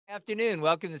Afternoon.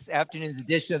 Welcome to this afternoon's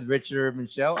edition of the Richard Urban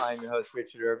Show. I'm your host,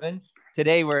 Richard Urban.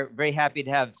 Today, we're very happy to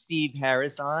have Steve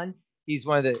Harris on. He's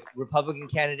one of the Republican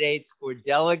candidates for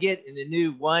delegate in the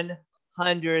new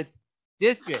 100th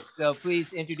district. So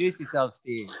please introduce yourself,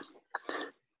 Steve.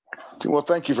 Well,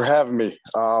 thank you for having me.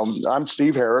 I'm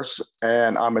Steve Harris,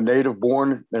 and I'm a native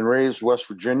born and raised West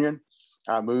Virginian.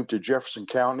 I moved to Jefferson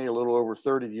County a little over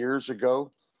 30 years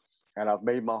ago, and I've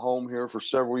made my home here for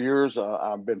several years.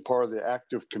 I've been part of the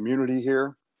active community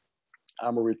here.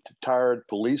 I'm a retired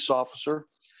police officer.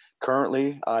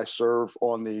 Currently, I serve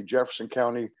on the Jefferson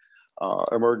County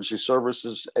Emergency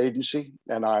Services Agency,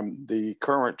 and I'm the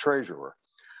current treasurer.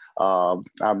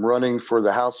 I'm running for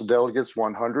the House of Delegates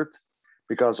 100th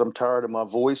because I'm tired of my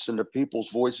voice and the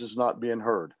people's voices not being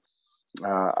heard.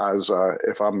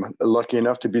 If I'm lucky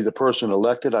enough to be the person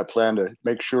elected, I plan to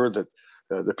make sure that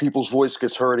the people's voice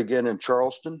gets heard again in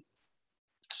Charleston,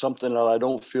 something that I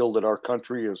don't feel that our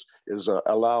country is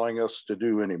allowing us to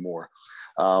do anymore.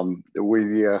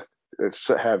 We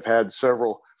have had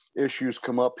several issues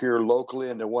come up here locally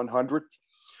in the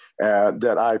 100th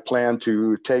that I plan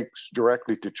to take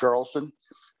directly to Charleston.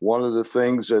 One of the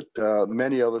things that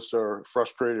many of us are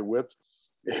frustrated with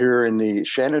here in the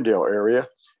Shenandoah area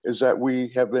is that we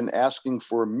have been asking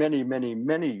for many, many,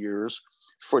 many years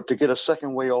to get a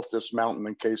second way off this mountain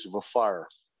in case of a fire.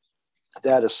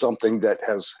 That is something that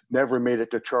has never made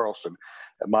it to Charleston.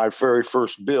 My very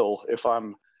first bill, if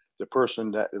I'm the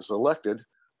person that is elected,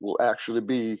 will actually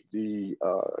be the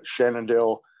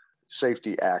Shenandoah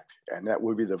Safety Act, and that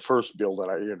would be the first bill that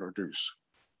I introduce.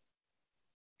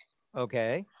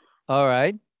 Okay. All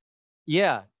right.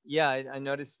 Yeah. I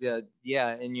noticed that.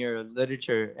 Yeah, in your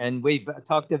literature, and we've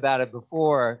talked about it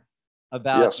before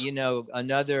about Yes.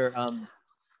 another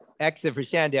exit for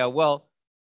Shenandoah. Well,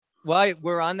 while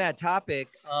we're on that topic,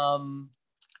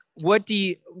 what do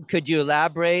you could you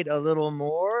elaborate a little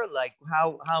more? Like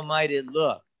how might it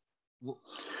look?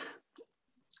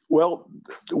 Well,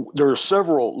 there are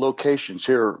several locations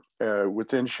here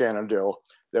within Shenandoah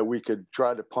that we could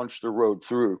try to punch the road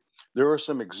through. There are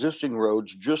some existing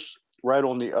roads just right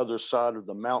on the other side of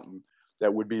the mountain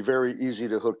that would be very easy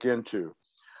to hook into.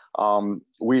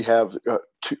 We have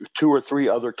two or three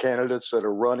other candidates that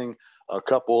are running, a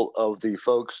couple of the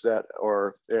folks that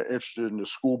are interested in the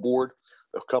school board,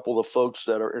 a couple of folks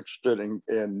that are interested in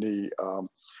the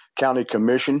county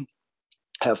commission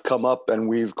have come up, and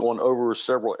we've gone over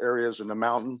several areas in the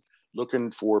mountain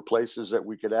looking for places that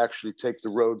we could actually take the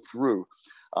road through.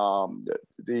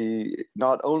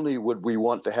 Not only would we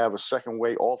want to have a second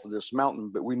way off of this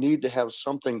mountain, but we need to have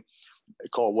something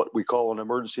called what we call an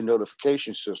emergency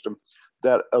notification system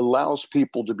that allows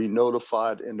people to be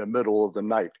notified in the middle of the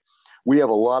night. We have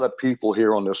a lot of people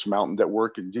here on this mountain that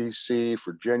work in DC,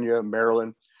 Virginia,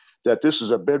 Maryland, that this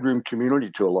is a bedroom community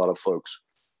to a lot of folks.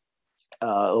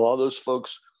 A lot of those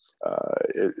folks,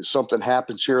 something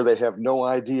happens here, they have no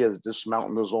idea that this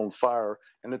mountain is on fire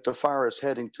and that the fire is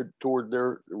heading toward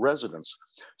their residence.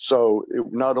 So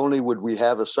not only would we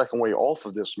have a second way off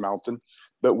of this mountain,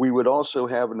 but we would also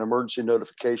have an emergency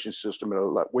notification system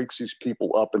that wakes these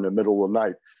people up in the middle of the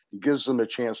night and gives them a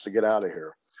chance to get out of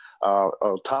here.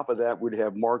 On top of that, we'd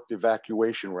have marked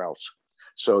evacuation routes.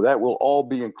 So that will all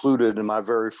be included in my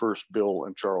very first bill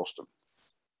in Charleston.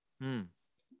 Hmm.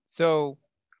 So,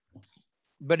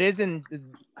 but isn't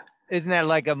that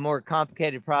like a more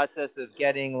complicated process of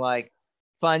getting like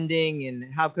funding,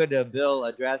 and how could a bill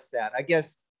address that? I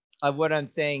guess what I'm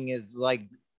saying is, like,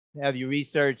 have you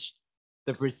researched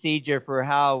the procedure for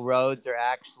how roads are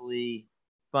actually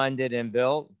funded and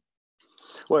built?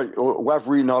 Well, I've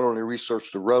not only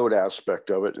researched the road aspect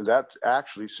of it, and that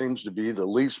actually seems to be the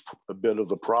least a bit of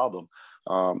the problem.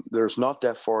 There's not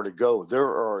that far to go. There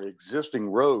are existing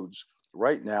roads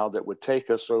right now that would take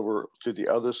us over to the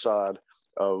other side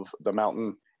of the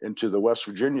mountain into the West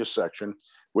Virginia section,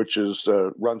 which is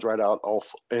runs right out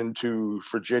off into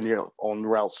Virginia on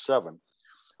Route 7.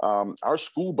 Our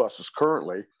school buses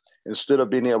currently, instead of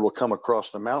being able to come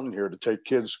across the mountain here to take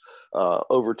kids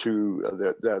over to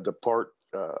the part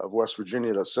of West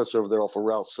Virginia that sits over there off of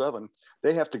Route 7,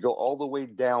 they have to go all the way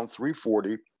down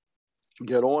 340,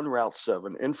 get on Route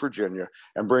 7 in Virginia,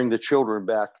 and bring the children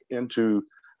back into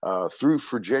through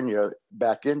Virginia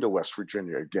back into West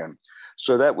Virginia again.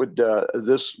 So that would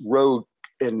this road,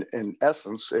 in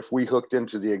essence, if we hooked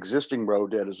into the existing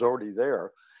road that is already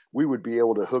there, we would be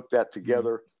able to hook that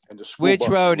together, and the school Which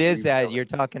buses road would is be that covered. you're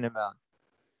talking about?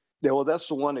 Yeah, well, that's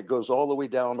the one that goes all the way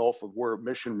down off of where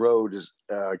Mission Road is,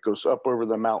 goes up over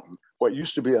the mountain. What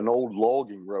used to be an old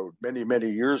logging road many,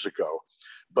 many years ago,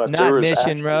 but Not there is Mission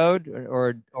actually Road or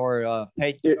it. or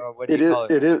what do It you is. call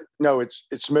it? It is no.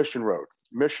 It's Mission Road.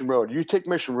 Mission Road. You take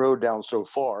Mission Road down so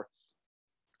far,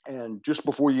 and just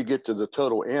before you get to the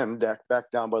total end,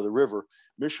 back down by the river,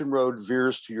 Mission Road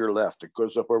veers to your left. It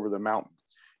goes up over the mountain.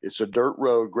 It's a dirt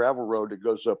road, gravel road that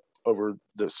goes up over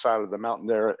the side of the mountain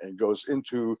there and goes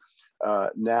into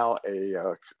now a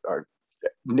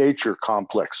nature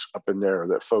complex up in there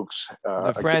that folks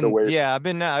The get friend, away. yeah,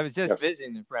 I was just Yes,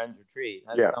 visiting the Friends Retreat.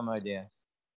 I had yeah. some idea.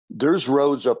 There's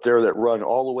roads up there that run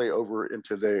all the way over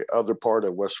into the other part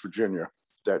of West Virginia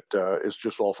that is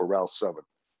just off of Route 7.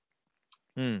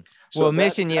 Hmm. So Well, that,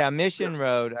 Mission yes,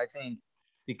 Road, I think,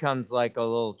 becomes like a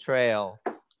little trail.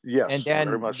 And yes, very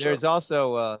then much so. there's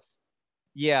also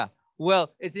yeah.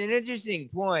 Well, it's an interesting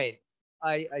point.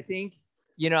 I think,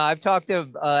 I've talked to,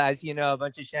 as you know, a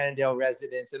bunch of Shenandoah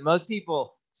residents, and most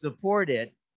people support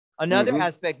it. Another Hmm.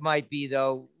 aspect might be,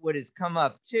 though, what has come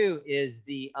up too is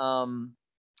the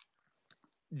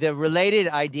related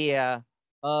idea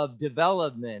of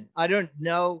development. I don't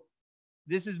know.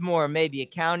 This is more maybe a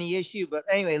county issue, but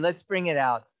anyway, let's bring it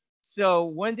out. So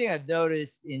one thing I've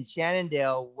noticed in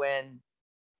Shenandoah,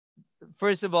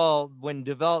 first of all, when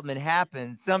development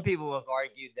happens, some people have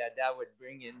argued that that would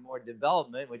bring in more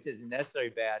development, which isn't necessarily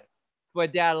bad,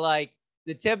 but that like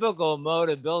the typical mode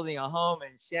of building a home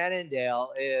in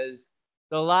Shenandoah is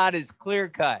the lot is clear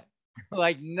cut,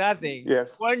 like nothing, Yes,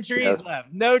 one tree's yes,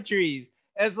 left, no trees.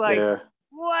 It's like, yeah.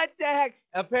 what the heck?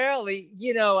 Apparently,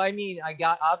 I mean,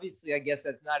 obviously, I guess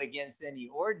that's not against any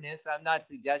ordinance. I'm not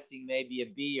suggesting maybe a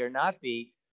B or not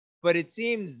B, but it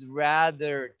seems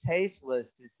rather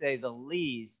tasteless to say the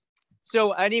least.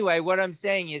 So anyway, what I'm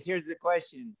saying is, here's the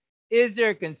question: is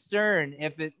there concern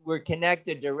if it were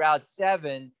connected to Route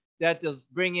 7 that they'll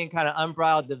bring in kind of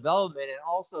unbridled development, and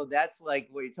also that's like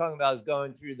what you're talking about is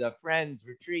going through the Friends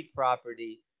Retreat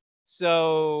property.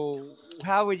 So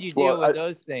how would you deal Well, with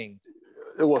those things?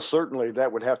 well, certainly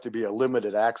that would have to be a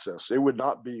limited access. It would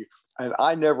not be, and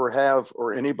I never have,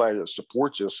 or anybody that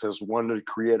supports this has wanted to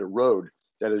create a road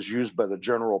that is used by the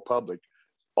general public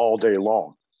all day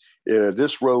long.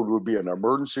 This road would be an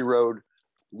emergency road.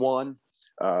 One,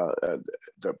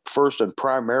 the first and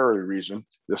primary reason.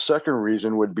 The second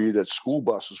reason would be that school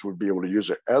buses would be able to use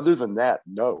it. Other than that,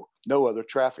 no other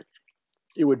traffic.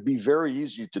 It would be very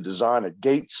easy to design a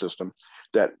gate system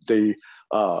that the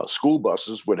school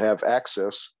buses would have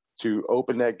access to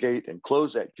open that gate and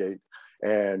close that gate.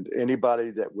 And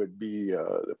anybody that would be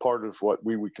part of what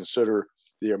we would consider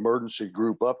the emergency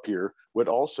group up here would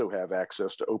also have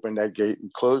access to open that gate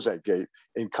and close that gate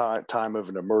in time of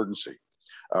an emergency.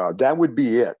 That would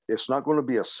be it. It's not going to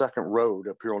be a second road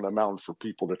up here on the mountain for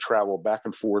people to travel back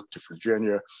and forth to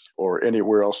Virginia or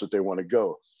anywhere else that they want to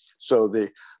go. So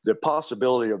the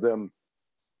possibility of them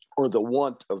or the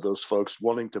want of those folks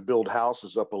wanting to build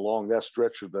houses up along that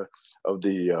stretch of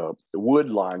the wood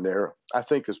line there, I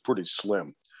think is pretty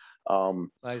slim.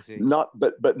 I see.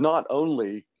 But not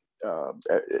only,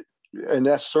 and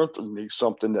that's certainly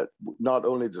something that not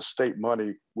only the state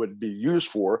money would be used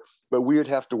for, but we would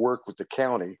have to work with the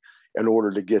county in order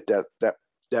to get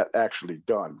that actually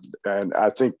done. And I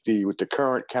think with the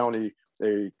current county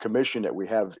a commission that we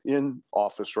have in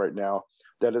office right now,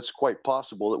 that it's quite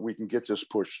possible that we can get this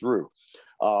pushed through.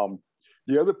 Um,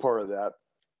 the other part of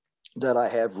that I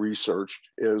have researched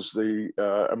is the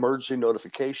emergency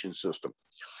notification system.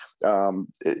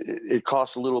 It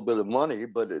costs a little bit of money,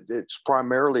 but it's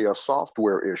primarily a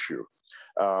software issue,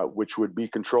 which would be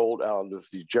controlled out of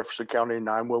the Jefferson County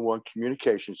 911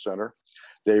 Communication Center.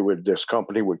 This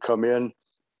company would come in,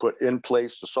 put in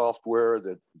place the software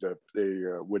that they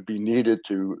would be needed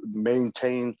to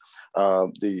maintain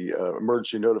the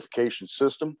emergency notification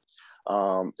system,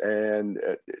 and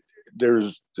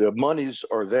there's the monies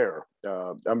are there.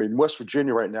 I mean, West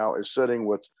Virginia right now is sitting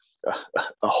with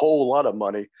a whole lot of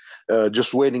money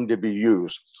just waiting to be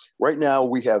used. Right now,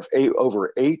 we have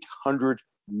over $800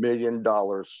 million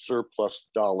surplus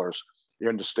dollars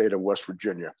in the state of West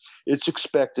Virginia. It's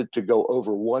expected to go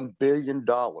over $1 billion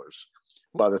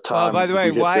by the By time the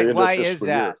way, we hit the end of why the is fiscal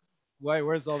year. that?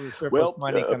 Where's all the surplus Well,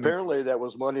 money coming from? apparently that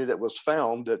was money that was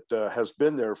found that has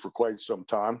been there for quite some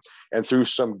time, and through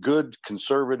some good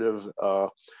conservative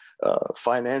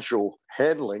financial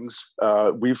handlings,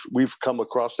 we've come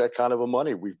across that kind of a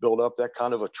money. We've built up that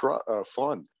kind of a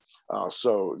fund.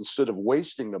 So instead of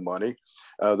wasting the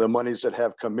monies that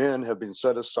have come in have been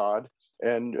set aside.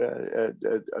 And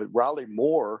Riley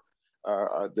Moore,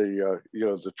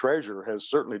 the treasurer, has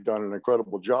certainly done an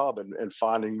incredible job in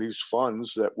finding these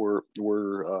funds that were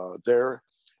there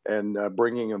and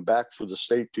bringing them back for the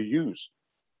state to use.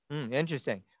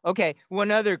 Interesting. Okay,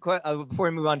 one other before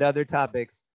we move on to other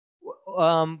topics.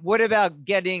 what about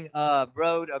getting a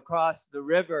road across the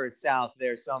river south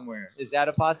there somewhere? Is that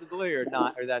a possibility or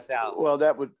not? Or that's out? Well,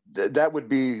 that would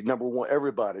be number one.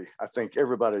 Everybody, I think,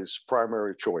 everybody's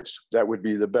primary choice. That would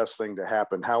be the best thing to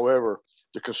happen. However,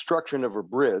 the construction of a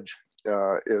bridge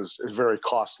is very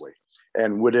costly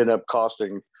and would end up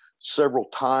costing several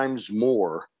times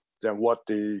more than what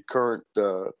the current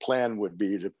plan would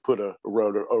be to put a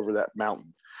road over that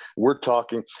mountain. We're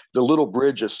talking the little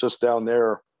bridge that sits down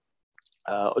there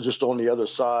just on the other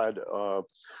side of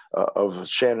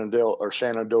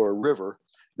Shenandoah River.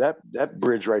 That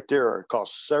bridge right there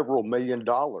cost several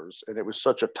 $1,000,000, and it was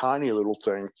such a tiny little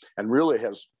thing, and really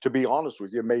has, to be honest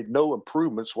with you, made no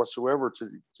improvements whatsoever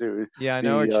to Yeah, I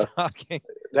know what the you're talking.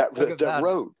 Talk that about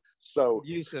road. So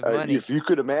use of money. if you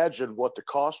could imagine what the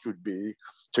cost would be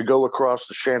to go across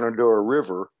the Shenandoah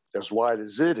River as wide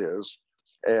as it is,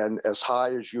 and as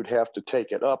high as you'd have to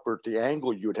take it up, or at the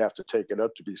angle you'd have to take it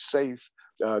up to be safe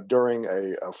during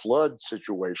a flood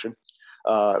situation,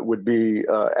 would be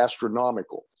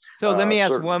astronomical. So let me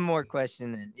ask Certain, one more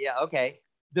question then. Yeah, okay.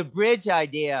 The bridge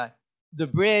idea, the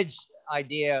bridge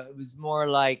idea was more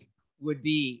like would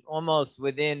be almost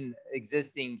within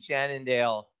existing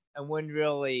Shannondale and wouldn't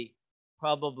really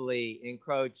probably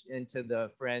encroach into the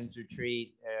Friends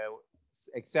Retreat,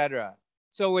 etc.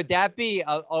 So would that be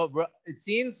it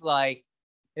seems like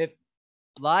if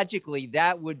logically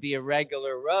that would be a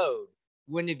regular road.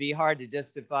 Wouldn't it be hard to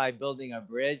justify building a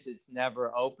bridge that's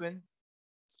never open?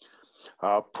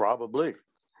 probably.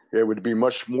 It would be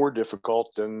much more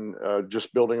difficult than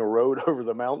just building a road over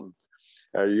the mountain.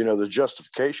 The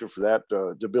justification for that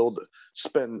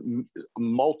spend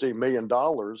multi-million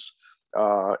dollars,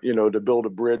 to build a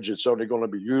bridge that's only going to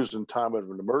be used in time of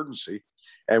an emergency,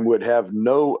 and would have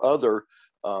no other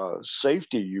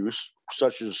safety use,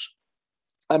 such as,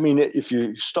 I mean, if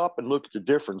you stop and look at the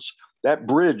difference, that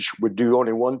bridge would do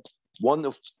only one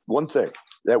thing.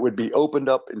 That would be opened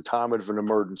up in time of an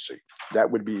emergency. That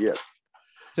would be it.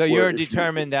 So Where you're if you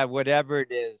determined that whatever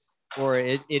it is, or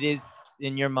it is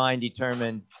in your mind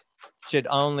determined, should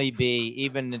only be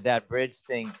even that bridge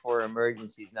thing for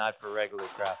emergencies, not for regular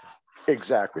traffic.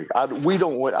 Exactly. We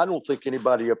don't want. I don't think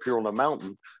anybody up here on the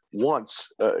mountain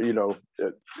wants,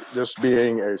 this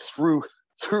being a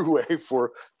throughway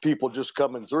for people just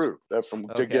coming through from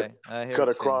to get Okay, I hear what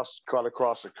you're saying. cut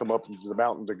across and come up into the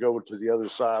mountain to go to the other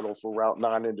side for Route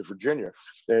 9 into Virginia,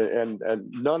 and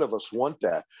none of us want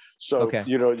that. So Okay.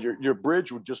 your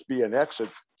bridge would just be an exit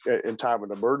in time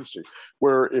of emergency.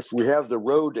 Where if we have the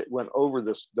road that went over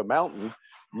the mountain,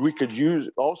 we could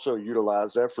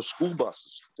utilize that for school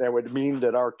buses. That would mean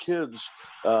that our kids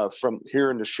from here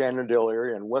in the Shenandoah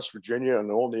area in West Virginia and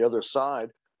on the other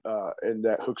side, and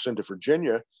that hooks into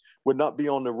Virginia, would not be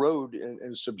on the road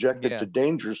and subjected Yeah. to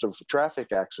dangers of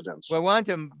traffic accidents. Well, I wanted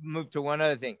to move to one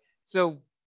other thing. So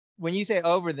when you say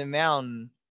over the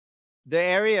mountain, the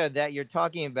area that you're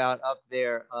talking about up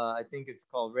there, I think it's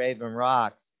called Raven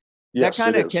Rocks. That Yes,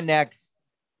 kind it of is. connects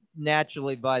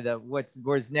naturally by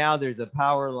whereas now there's a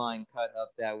power line cut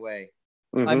up that way.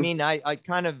 I Mm-hmm. mean, I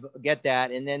kind of get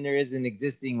that. And then there is an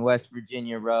existing West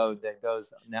Virginia road that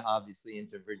goes now obviously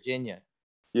into Virginia.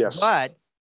 Yes. But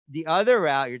the other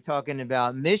route you're talking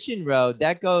about, Mission Road,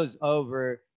 that goes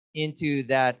over into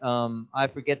that I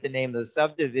forget the name of the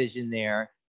subdivision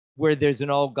there, where there's an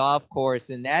old golf course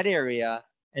in that area,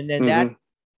 and then that Mm-hmm.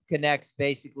 connects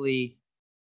basically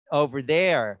over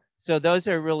there. So those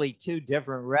are really two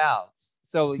different routes.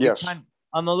 So Yes.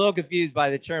 I'm a little confused by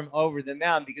the term over the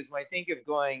mountain because when I think of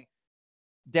going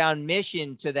down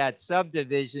Mission to that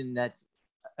subdivision that's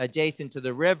adjacent to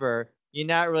the river, you're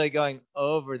not really going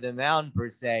over the mountain per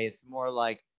se. It's more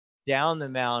like down the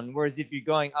mountain. Whereas if you're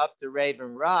going up to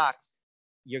Raven Rocks,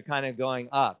 you're kind of going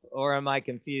up. Or am I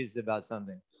confused about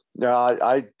something? Now,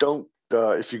 I don't.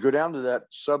 If you go down to that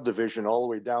subdivision all the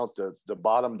way down to the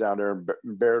bottom down there and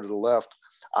bear to the left,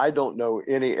 I don't know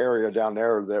any area down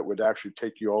there that would actually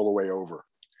take you all the way over.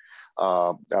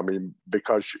 I mean,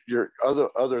 because you're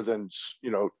other than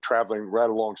traveling right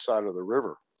alongside of the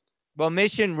river. Well,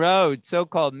 Mission Road,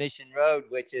 so-called Mission Road,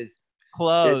 which is It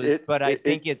closed, it but I it, it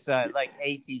think it's a like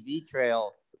ATV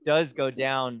trail, does go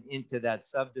down into that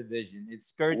subdivision. It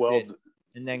skirts well, it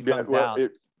and then yeah, comes well,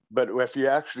 out. but if you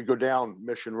actually go down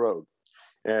Mission Road,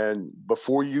 and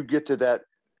before you get to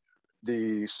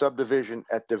the subdivision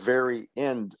at the very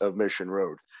end of Mission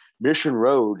Road, Mission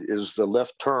Road is the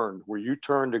left turn where you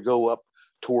turn to go up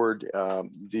toward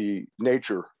the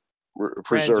nature Friends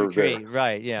preserve there. Retreat,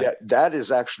 right? Yeah, That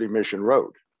is actually Mission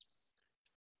Road.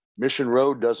 Mission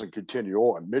Road doesn't continue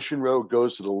on. Mission Road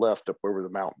goes to the left up over the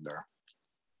mountain there.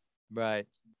 right.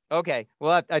 Okay.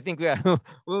 Well, I think we'll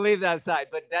leave that aside,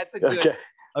 but that's Okay.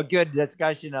 a good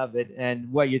discussion of it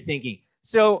and what you're thinking.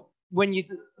 So when you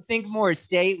think more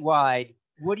statewide,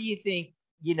 what do you think,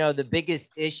 the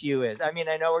biggest issue is? I mean,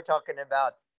 I know we're talking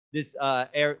about this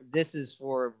this is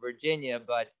for Virginia,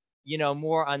 but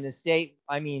more on the state,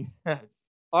 I mean,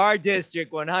 our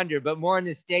district 100, but more on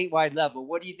the statewide level.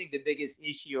 What do you think the biggest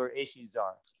issue or issues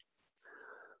are?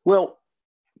 Well,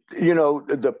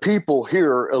 the people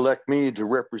here elect me to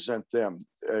represent them.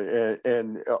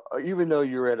 And even though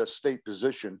you're at a state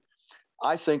position,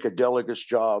 I think a delegate's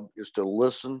job is to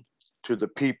listen to the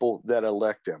people that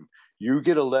elect them. You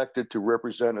get elected to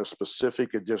represent a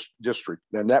specific district,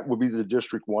 and that would be the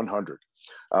District 100.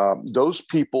 Those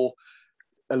people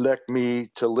elect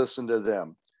me to listen to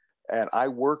them, and I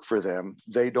work for them.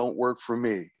 They don't work for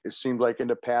me. It seemed like in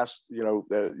the past,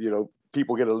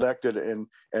 people get elected and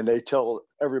they tell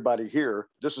everybody here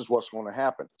this is what's going to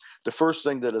happen. The first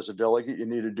thing that as a delegate you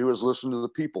need to do is listen to the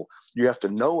people. You have to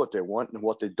know what they want and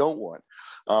what they don't want.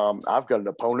 I've got an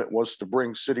opponent who wants to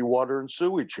bring city water and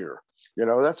sewage here.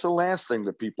 That's the last thing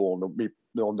the people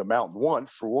on the mountain want.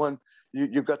 For one,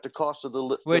 you've got the cost of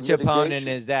the Which opponent mitigation.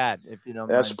 is that, if you don't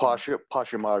That's mind?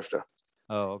 Pasha Mazda.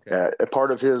 Oh, okay. A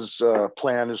part of his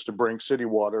plan is to bring city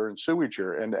water and sewage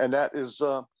here, and that is,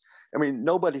 I mean,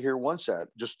 nobody here wants that.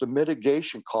 Just the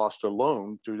mitigation cost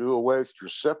alone to do away with your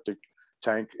septic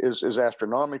tank is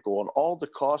astronomical, and all the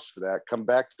costs for that come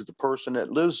back to the person that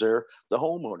lives there, the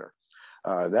homeowner.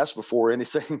 That's before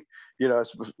anything,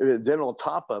 then on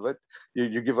top of it,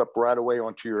 you give up right away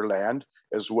onto your land,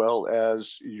 as well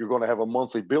as you're going to have a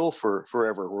monthly bill for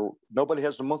forever. Nobody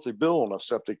has a monthly bill on a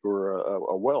septic or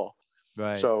a well.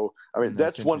 Right. So, I mean,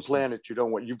 That's that's one interesting. plan that you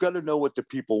don't want. You've got to know what the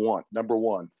people want, number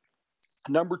one.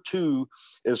 Number two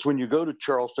is when you go to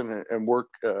Charleston and work,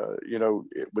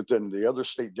 within the other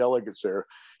state delegates there,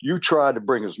 you try to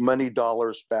bring as many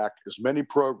dollars back, as many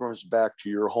programs back to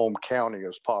your home county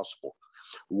as possible.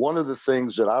 One of the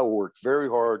things that I worked very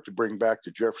hard to bring back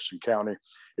to Jefferson County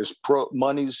is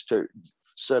monies to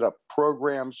set up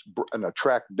programs and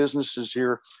attract businesses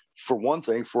here. For one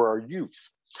thing, for our youth.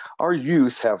 Our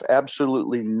youth have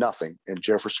absolutely nothing in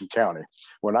Jefferson County.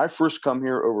 When I first come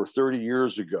here over 30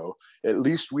 years ago, at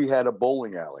least we had a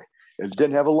bowling alley. It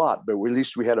didn't have a lot, but at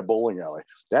least we had a bowling alley.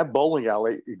 That bowling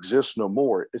alley exists no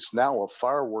more. It's now a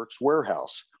fireworks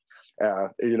warehouse.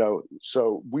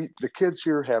 So the kids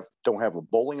here don't have a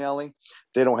bowling alley,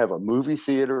 they don't have a movie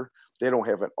theater, they don't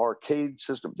have an arcade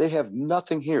system, they have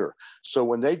nothing here. So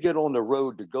when they get on the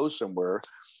road to go somewhere,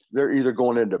 they're either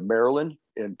going into Maryland,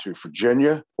 into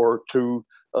Virginia, or to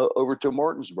over to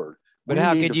Martinsburg. But We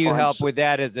how need to could you find help with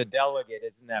that as a delegate?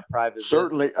 Isn't that private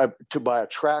certainly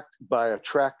business? by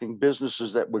attracting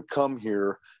businesses that would come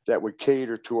here that would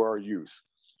cater to our youth.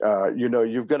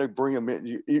 You've got to bring them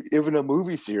in. Even a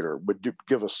movie theater would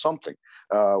give us something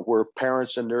where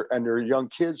parents and their young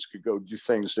kids could go do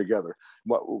things together.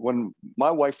 When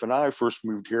my wife and I first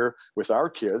moved here with our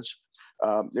kids,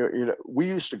 we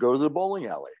used to go to the bowling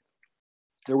alley.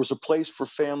 There was a place for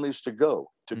families to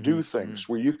go to do Mm-hmm. things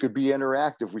where you could be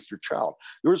interactive with your child.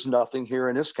 There's nothing here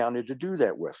in this county to do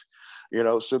that with,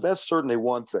 so that's certainly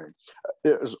one thing.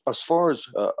 As far as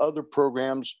other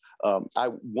programs, I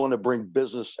want to bring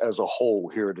business as a whole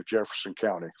here to Jefferson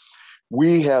County.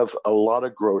 We have a lot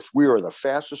of growth. We are the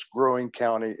fastest growing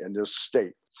county in this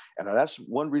state. And that's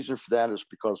one reason for that is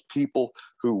because people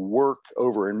who work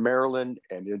over in Maryland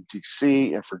and in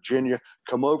DC and Virginia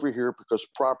come over here because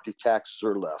property taxes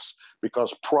are less,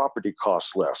 because property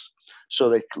costs less. So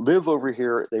they live over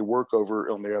here, they work over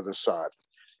on the other side.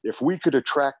 If we could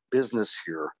attract business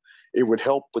here, it would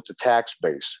help with the tax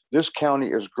base. This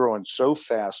county is growing so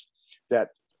fast that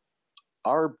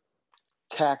our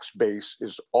tax base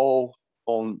is all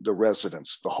on the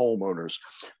residents, the homeowners.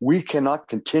 We cannot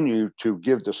continue to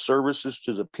give the services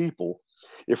to the people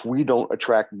if we don't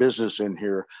attract business in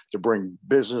here to bring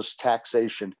business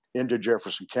taxation into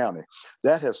Jefferson County.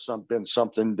 That has been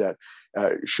something that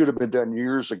should have been done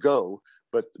years ago,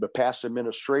 but the past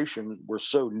administration were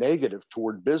so negative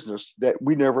toward business that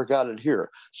we never got it here.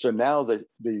 So now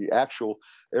the actual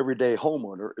everyday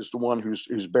homeowner is the one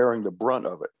who's bearing the brunt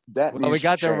of it. That Well, we needs to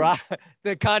got the change.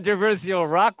 the controversial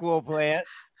Rockwool plant.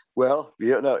 Well,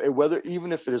 whether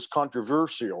even if it is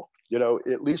controversial,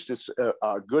 at least it's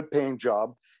a good paying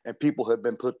job and people have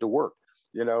been put to work.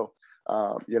 You know,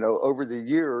 over the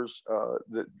years,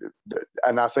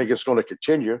 and I think it's going to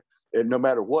continue. And no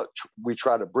matter what we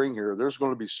try to bring here, there's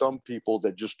going to be some people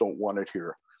that just don't want it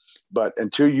here. But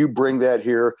until you bring that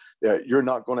here, you're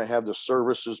not going to have the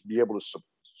services be able to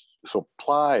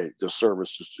supply the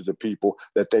services to the people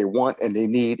that they want and they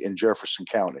need in Jefferson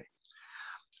County.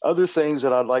 Other things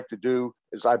that I'd like to do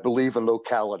is I believe in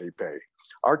locality pay.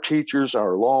 Our teachers,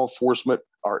 our law enforcement,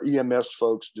 our EMS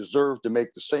folks deserve to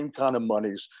make the same kind of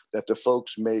monies that the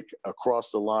folks make across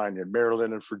the line in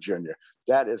Maryland and Virginia.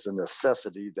 That is a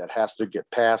necessity that has to get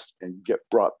passed and get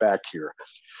brought back here.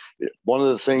 One of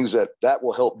the things that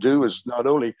will help do is not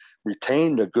only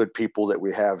retain the good people that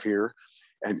we have here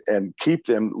and keep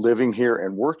them living here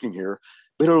and working here,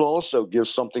 but it'll also give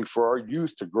something for our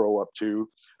youth to grow up to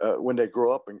when they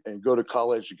grow up and go to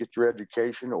college to get their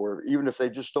education, or even if they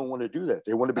just don't want to do that,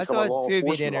 they want to I become a thought, law excuse me to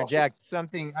enforcement officer. interject,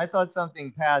 something, I thought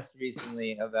something passed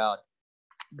recently about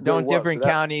There don't was different that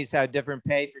counties have different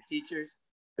pay for teachers?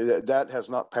 that has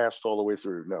not passed all the way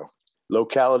through. No,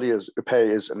 locality is pay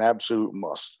is an absolute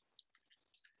must.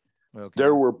 Okay.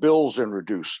 There were bills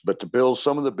introduced, but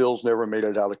some of the bills never made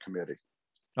it out of committee.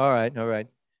 All right. All right.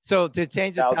 So to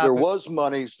change the Now, there topic, was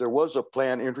monies, there was a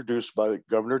plan introduced by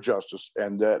Governor Justice,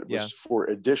 and that yeah. was for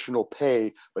additional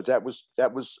pay, but that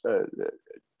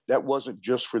wasn't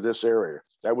just for this area.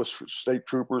 That was for state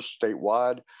troopers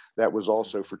statewide. That was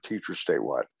also for teachers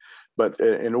statewide. But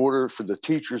in order for the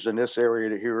teachers in this area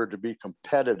to here to be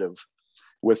competitive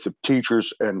with the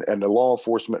teachers and the law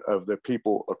enforcement of the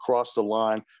people across the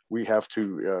line, we have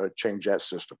to change that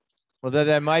system. Well,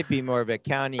 that might be more of a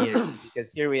county issue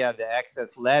because here we have the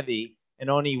excess levy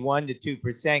and only 1 to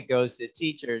 2% goes to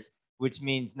teachers, which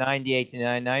means 98 to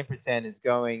 99% is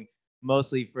going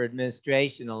mostly for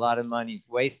administration. A lot of money is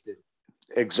wasted.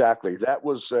 Exactly. That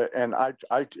was, and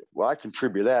I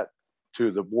contribute that to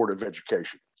the Board of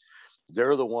Education.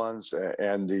 They're the ones,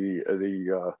 and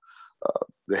the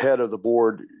head of the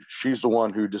board, she's the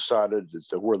one who decided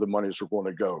where the monies were going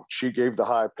to go. She gave the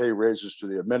high pay raises to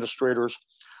the administrators.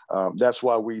 That's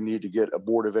why we need to get a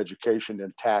Board of Education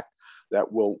intact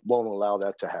that won't allow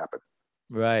that to happen.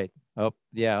 Right. Oh,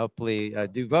 yeah. Hopefully,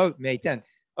 do vote May 10th.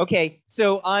 Okay.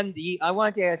 So I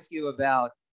want to ask you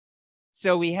about.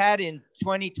 So we had in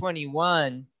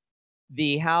 2021,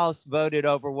 the House voted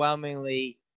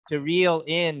overwhelmingly to reel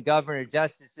in Governor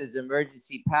Justice's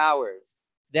emergency powers.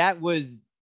 That was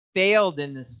failed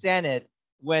in the Senate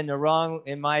when the wrong,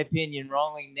 in my opinion,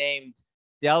 wrongly named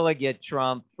delegate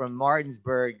Trump from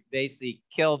Martinsburg basically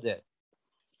killed it.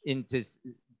 Into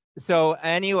so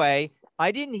anyway,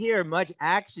 I didn't hear much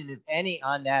action, if any,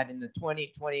 on that in the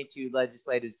 2022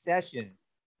 legislative session.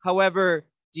 However,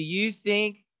 do you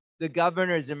think the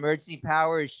governor's emergency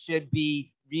powers should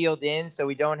be reeled in so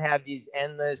we don't have these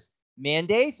endless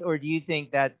mandates, or do you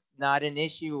think that's not an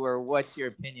issue, or what's your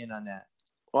opinion on that?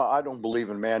 Well, I don't believe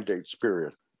in mandates,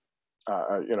 period.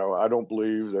 I don't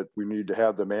believe that we need to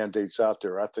have the mandates out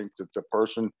there. I think that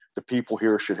the people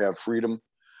here should have freedom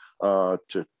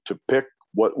to pick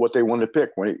what they want to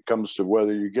pick when it comes to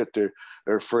whether you get to,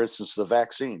 or for instance, the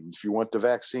vaccine. If you want the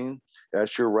vaccine,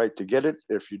 that's your right to get it.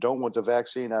 If you don't want the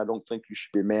vaccine, I don't think you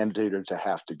should be mandated to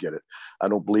have to get it. I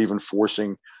don't believe in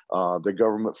forcing the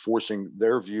government forcing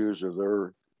their views or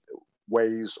their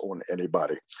ways on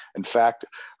anybody. In fact,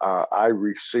 I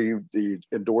received the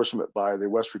endorsement by the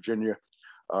West Virginia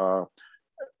uh,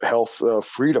 Health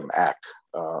Freedom Act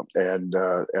and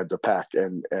the PAC,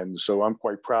 and so I'm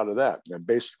quite proud of that. And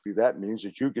basically, that means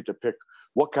that you get to pick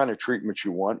what kind of treatment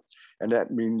you want, and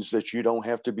that means that you don't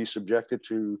have to be subjected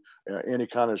to any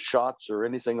kind of shots or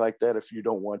anything like that if you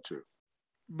don't want to.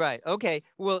 Right. Okay.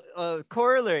 Well,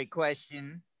 corollary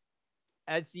question,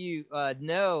 as you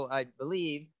know, I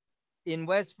believe in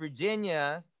West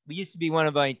Virginia, we used to be one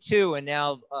of only two, and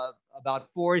now about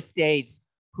 4 states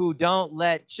who don't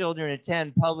let children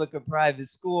attend public or private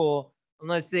school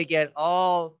unless they get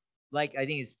all, like, I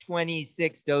think it's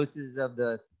 26 doses of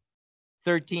the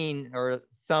 13 or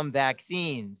some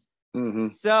vaccines. Mm-hmm.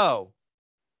 So,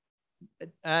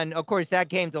 and of course, that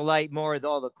came to light more with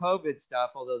all the COVID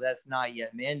stuff, although that's not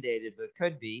yet mandated, but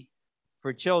could be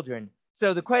for children.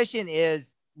 So the question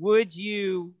is, would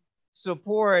you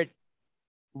support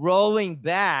rolling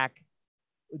back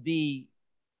the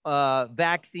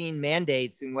vaccine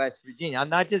mandates in West Virginia? I'm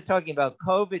not just talking about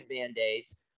COVID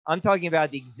mandates. I'm talking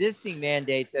about the existing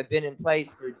mandates that have been in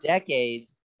place for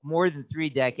decades, more than 3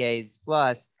 decades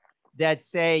plus, that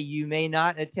say you may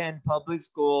not attend public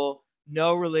school,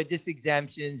 no religious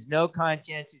exemptions, no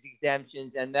conscientious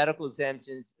exemptions, and medical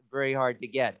exemptions very hard to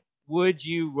get. Would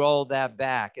you roll that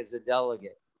back as a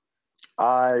delegate?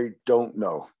 I don't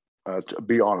know. To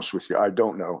be honest with you, I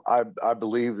don't know. I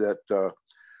believe that uh,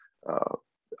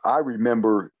 I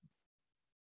remember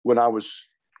when I was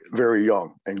very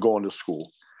young and going to school,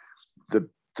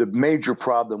 the major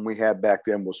problem we had back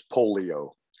then was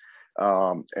polio.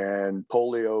 And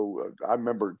polio, I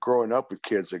remember growing up with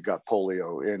kids that got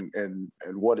polio and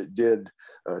what it did.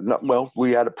 Well,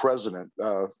 we had a president,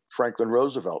 Franklin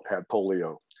Roosevelt had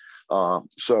polio.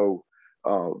 So,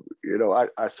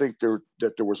 I think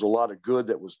that there was a lot of good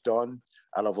that was done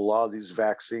out of a lot of these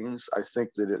vaccines. I think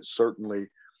that it certainly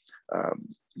um,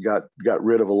 got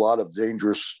rid of a lot of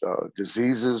dangerous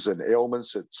diseases and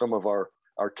ailments that some of our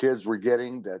kids were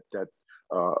getting that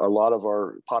a lot of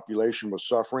our population was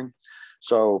suffering.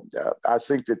 So I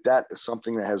think that is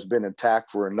something that has been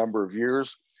intact for a number of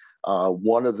years.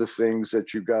 One of the things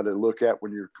that you've got to look at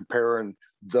when you're comparing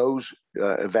those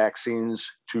vaccines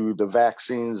to the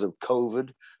vaccines of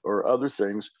COVID or other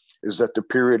things is that the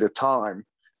period of time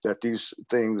that these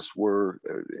things were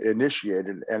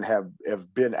initiated and have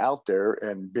been out there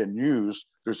and been used,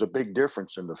 there's a big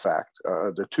difference in the fact,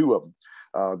 the two of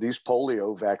them. These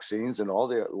polio vaccines and a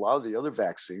lot of the other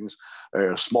vaccines,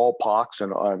 smallpox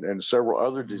and several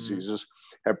other Mm. diseases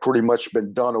have pretty much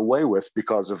been done away with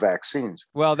because of vaccines.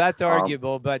 Well, that's Um,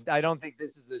 arguable, but I don't think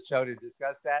this is the show to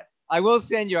discuss that. I will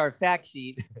send you our fact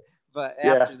sheet, but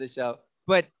yeah, after the show.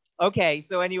 But okay,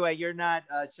 so anyway, you're not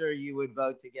sure you would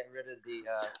vote to get rid of the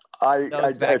I those at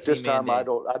this vaccine time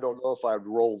mandates. I don't know if I'd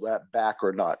roll that back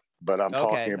or not, but I'm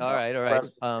talking Okay, about all right.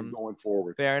 presently going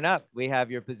forward. Fair enough. We have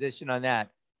your position on that.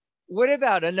 What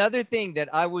about another thing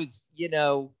that I was,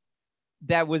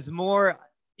 that was more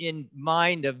in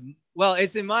mind of, well,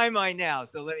 it's in my mind now,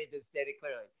 so let me just state it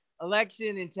clearly.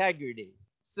 Election integrity.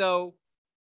 So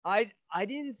I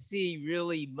didn't see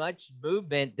really much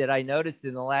movement that I noticed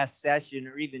in the last session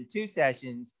or even two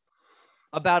sessions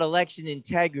about election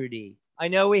integrity. I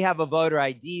know we have a voter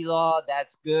ID law,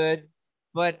 that's good,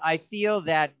 but I feel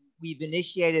that we've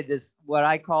initiated this, what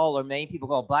I call, or many people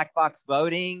call, black box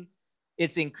voting.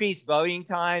 It's increased voting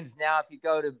times. Now, if you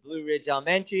go to Blue Ridge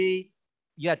Elementary,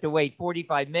 you have to wait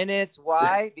 45 minutes.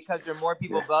 Why? Because there are more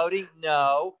people Yeah. voting?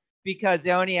 No, because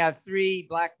they only have three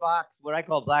black box, what I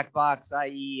call black box,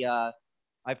 i.e.,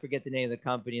 I forget the name of the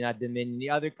company, not Dominion, the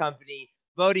other company,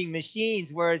 voting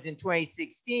machines. Whereas in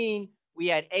 2016, we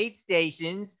had 8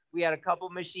 stations, we had a couple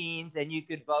machines, and you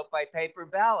could vote by paper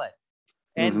ballot.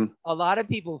 And Mm-hmm. a lot of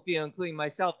people feel, including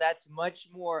myself, that's much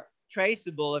more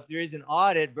traceable if there is an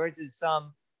audit versus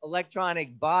some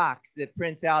electronic box that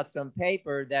prints out some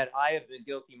paper that I have been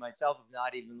guilty myself of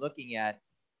not even looking at.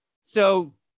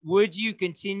 So, would you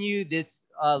continue this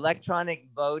electronic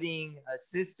voting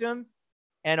system?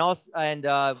 And also, and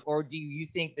or do you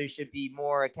think there should be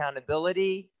more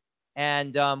accountability?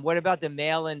 And what about the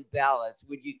mail-in ballots?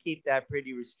 Would you keep that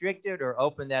pretty restricted or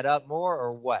open that up more,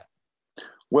 or what?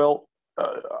 Well,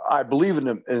 I believe in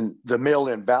the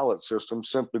mail-in ballot system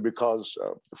simply because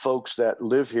folks that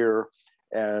live here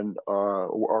and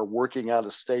are working out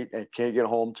of state and can't get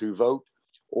home to vote,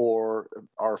 or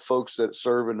are folks that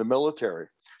serve in the military.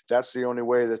 That's the only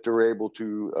way that they're able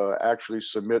to actually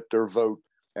submit their vote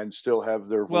and still have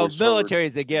their Well, voice heard military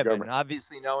is a in given. government.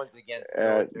 Obviously, no one's against the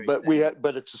military But saying.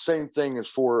 but it's the same thing as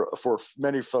for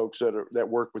many folks that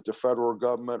work with the federal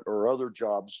government or other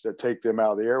jobs that take them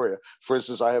out of the area. For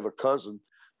instance, I have a cousin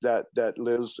that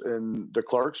lives in the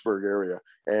Clarksburg area,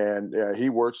 and he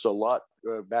works a lot.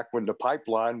 Back when the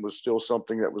pipeline was still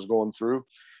something that was going through,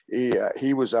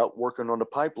 he was out working on the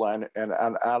pipeline and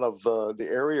out of the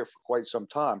area for quite some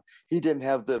time. He didn't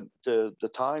have the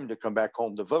time to come back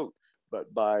home to vote,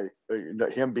 but by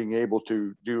him being able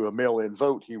to do a mail-in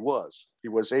vote, he was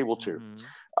able to. Mm-hmm.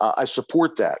 I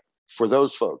support that for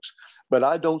those folks, but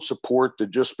I don't support that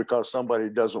just because somebody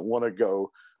doesn't want to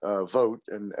go vote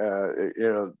and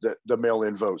the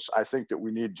mail-in votes. I think that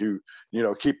we need to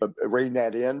rein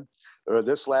that in.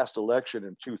 This last election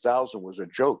in 2000 was a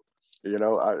joke.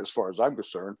 As far as I'm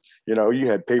concerned, you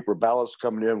had paper ballots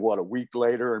coming in a week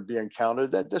later and being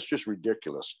counted. That's just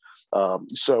ridiculous.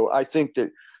 So I think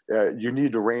that you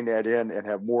need to rein that in and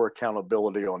have more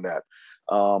accountability on that.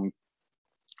 Um,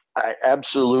 I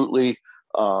absolutely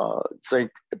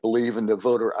believe in the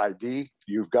voter ID.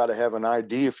 You've got to have an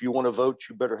ID if you want to vote.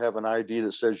 You better have an ID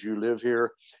that says you live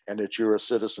here and that you're a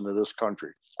citizen of this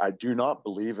country. I do not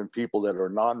believe in people that are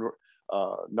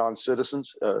non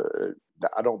citizens.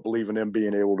 I don't believe in them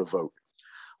being able to vote.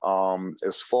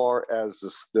 As far as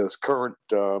this current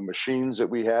machines that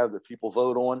we have that people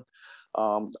vote on,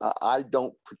 I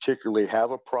don't particularly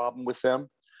have a problem with them.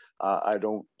 I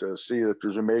don't see that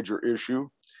there's a major issue,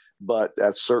 but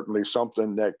that's certainly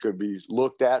something that could be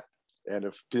looked at. And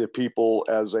if the people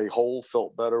as a whole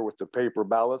felt better with the paper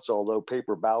ballots, although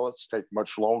paper ballots take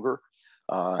much longer,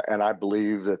 and I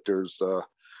believe that there's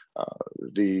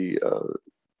the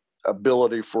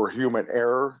ability for human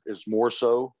error is more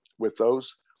so with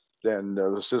those than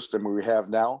the system we have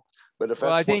now. But if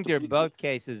Well, I that's what think the they're people, both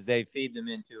cases they feed them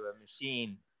into a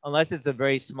machine. Unless it's a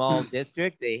very small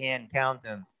district, they hand count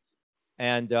them.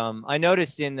 And I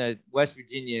noticed in the West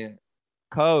Virginia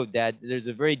code that there's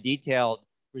a very detailed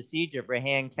procedure for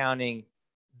hand counting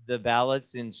the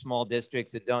ballots in small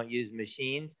districts that don't use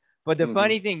machines. But the hmm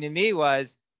funny thing to me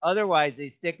was, otherwise they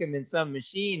stick them in some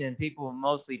machine and people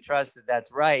mostly trust that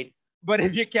that's right. But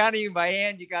if you're counting by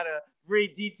hand, you got a very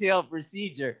detailed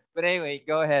procedure. But anyway,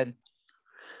 go ahead.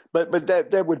 but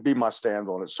that would be my stand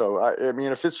on it. So I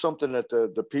mean, if it's something that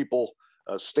the people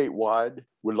statewide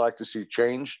would like to see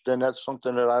changed, then that's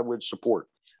something that I would support.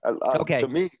 To Okay.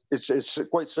 me, it's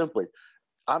quite simply,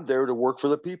 I'm there to work for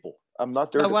the people. I'm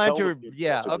not there I to wanted tell the to, people what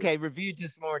yeah, to do. okay, review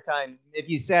just more time. If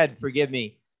you said, forgive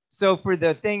me. So for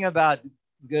the thing about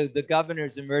the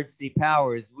governor's emergency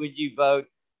powers, would you vote,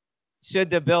 should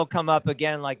the bill come up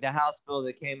again, like the House bill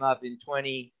that came up in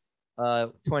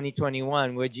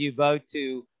 2021, would you vote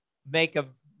to make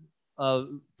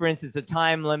for instance, a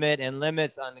time limit and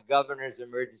limits on the governor's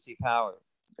emergency powers?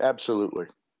 Absolutely,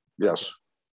 Okay. yes.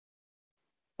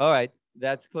 All right.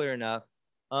 That's clear enough.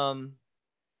 Um,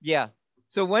 yeah.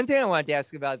 So one thing I wanted to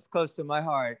ask about, it's close to my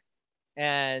heart,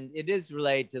 and it is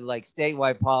related to like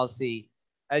statewide policy.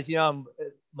 As you know,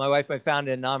 my wife and I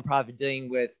founded a nonprofit dealing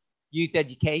with youth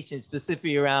education,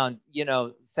 specifically around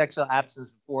sexual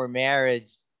absence before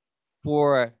marriage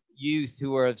for youth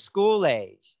who are of school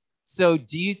age. So,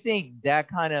 do you think that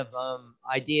kind of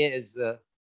idea is a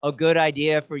good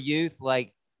idea for youth,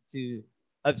 like to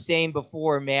abstain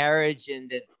before marriage, and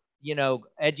that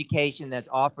education that's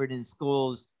offered in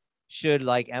schools should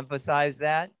like emphasize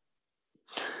that?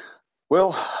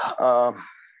 Well,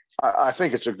 I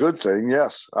think it's a good thing.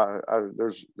 Yes,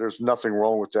 there's nothing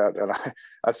wrong with that, and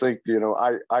I think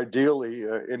ideally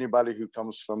anybody who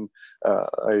comes from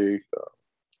a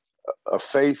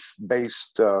faith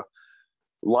based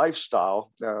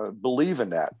lifestyle believe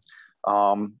in that.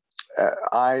 Um,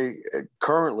 I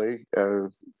currently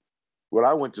when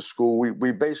I went to school,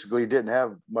 we basically didn't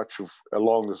have much of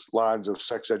along the lines of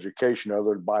sex education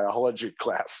other than biology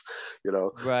class.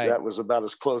 Right. That was about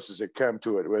as close as it came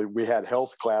to it. We had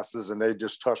health classes, and they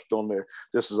just touched on the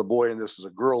this is a boy and this is a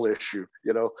girl issue.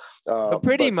 But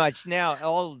pretty But much now,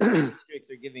 all districts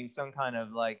are giving some kind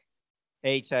of like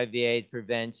HIV/AIDS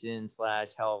prevention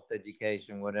slash health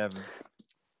education, whatever.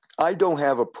 I don't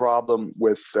have a problem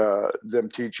with them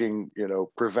teaching,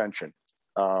 prevention.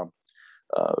 Um,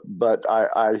 but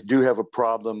I do have a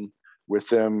problem with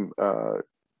them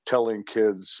telling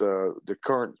kids the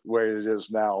current way it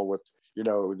is now with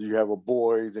you have a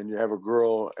boy, then you have a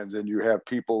girl, and then you have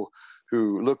people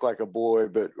who look like a boy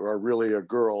but are really a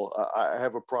girl. I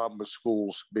have a problem with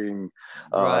schools being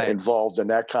Right. involved in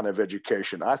that kind of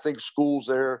education. I think schools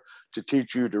there to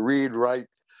teach you to read, write,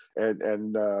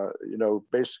 and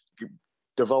basic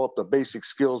develop the basic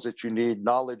skills that you need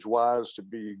knowledge wise to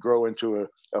be grow into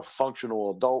a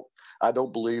functional adult. I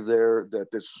don't believe there that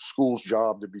it's the school's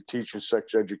job to be teaching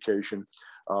sex education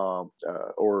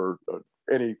or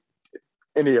any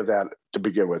any of that to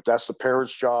begin with. That's the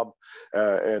parents' job,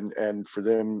 and for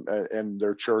them and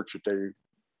their church that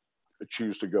they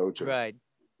choose to go to. Right.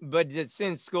 But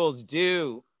since schools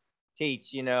do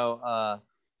teach,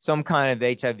 some kind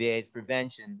of HIV/AIDS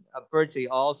prevention, virtually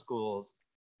all schools,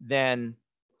 then,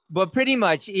 but pretty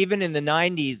much even in the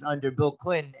 90s under Bill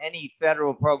Clinton, any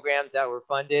federal programs that were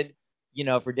funded,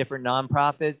 for different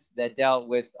nonprofits that dealt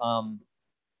with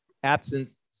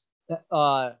absence,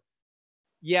 uh,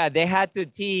 yeah, they had to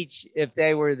teach if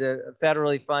they were the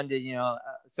federally funded,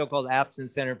 so-called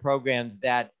absence center programs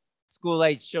that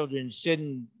school-age children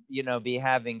shouldn't, be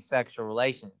having sexual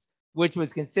relations, which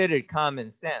was considered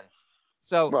common sense.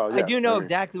 So Well, I yeah, do I know mean,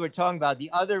 exactly what we're talking about. The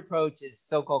other approach is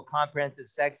so-called comprehensive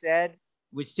sex ed,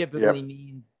 which typically yep.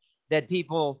 means that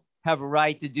people have a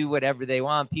right to do whatever they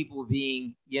want. People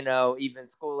being, even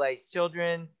school-age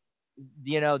children,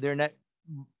 they're not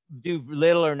do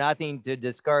little or nothing to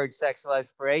discourage sexual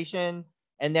exploration.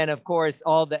 And then, of course,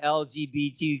 all the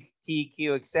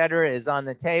LGBTQ, et cetera, is on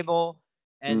the table.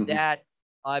 And hmm that,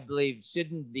 I believe,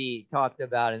 shouldn't be talked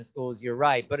about in schools. You're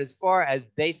right. But as far as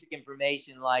basic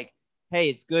information like, hey,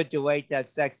 it's good to wait to have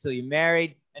sex till you're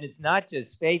married. And it's not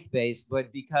just faith based,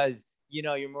 but because,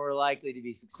 you're more likely to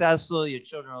be successful. Your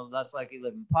children are less likely to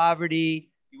live in poverty.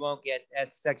 You won't get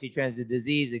sexually transmitted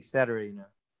disease, et cetera.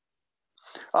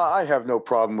 I have no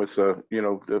problem with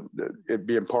it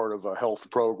being part of a health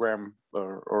program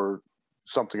or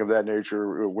something of that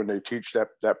nature when they teach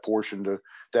that portion to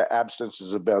that abstinence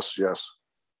is the best. Yes.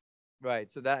 Right.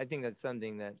 So that I think that's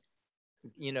something that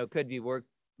could be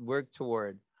worked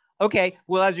toward. Okay.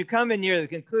 Well, as you're coming near the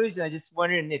conclusion, I just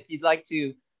wondering if you'd like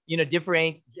to,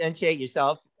 differentiate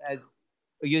yourself, as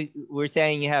you were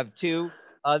saying you have two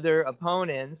other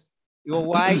opponents. Well,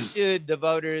 why should the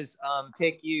voters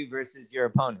pick you versus your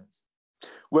opponents?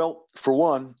 Well, for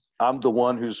one, I'm the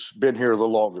one who's been here the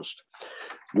longest.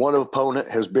 One opponent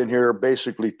has been here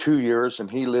basically 2 years, and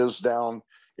he lives down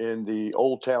in the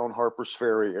Old Town Harpers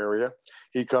Ferry area.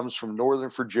 He comes from Northern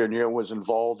Virginia and was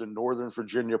involved in Northern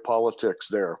Virginia politics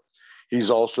there. He's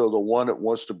also the one that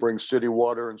wants to bring city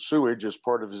water and sewage as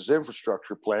part of his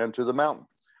infrastructure plan to the mountain.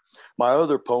 My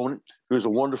other opponent, who's a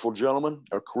wonderful gentleman,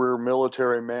 a career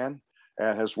military man,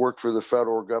 and has worked for the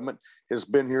federal government, has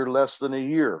been here less than a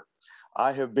year.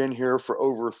 I have been here for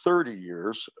over 30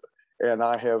 years, and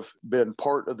I have been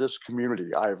part of this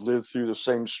community. I have lived through the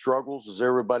same struggles as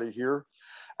everybody here,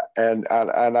 and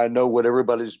I know what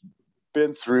everybody's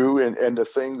been through, and the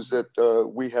things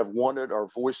that we have wanted our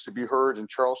voice to be heard in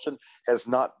Charleston has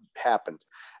not happened.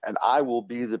 And I will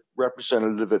be the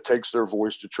representative that takes their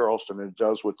voice to Charleston and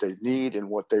does what they need and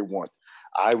what they want.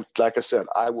 Like I said,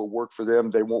 I will work for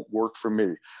them. They won't work for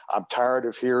me. I'm tired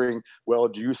of hearing, well,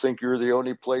 do you think you're the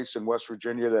only place in West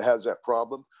Virginia that has that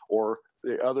problem? Or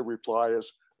the other reply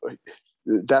is,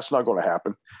 that's not going to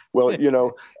happen. Well,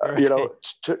 Right.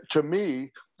 to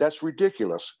me, that's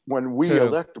ridiculous when we True.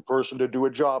 elect a person to do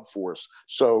a job for us.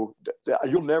 So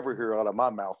you'll never hear out of my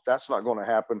mouth, that's not going to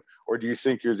happen. Or do you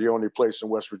think you're the only place in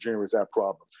West Virginia with that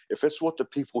problem? If it's what the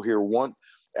people here want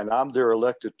and I'm their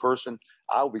elected person,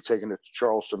 I'll be taking it to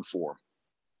Charleston for them.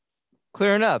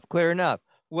 Clear enough. Clear enough.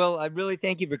 Well, I really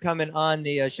thank you for coming on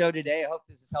the show today. I hope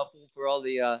this is helpful for all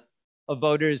the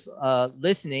voters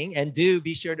listening. And do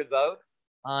be sure to vote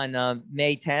on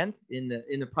May 10th in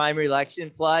the primary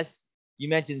election. Plus, you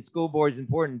mentioned school board is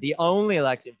important. The only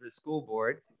election for the school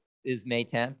board is May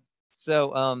 10th.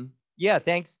 So, yeah,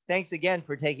 thanks again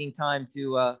for taking time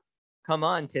to come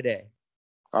on today.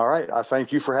 All right. I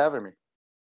thank you for having me.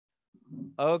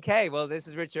 Okay, well, this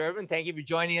is Richard Urban. Thank you for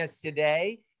joining us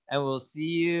today, and we'll see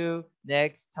you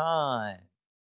next time.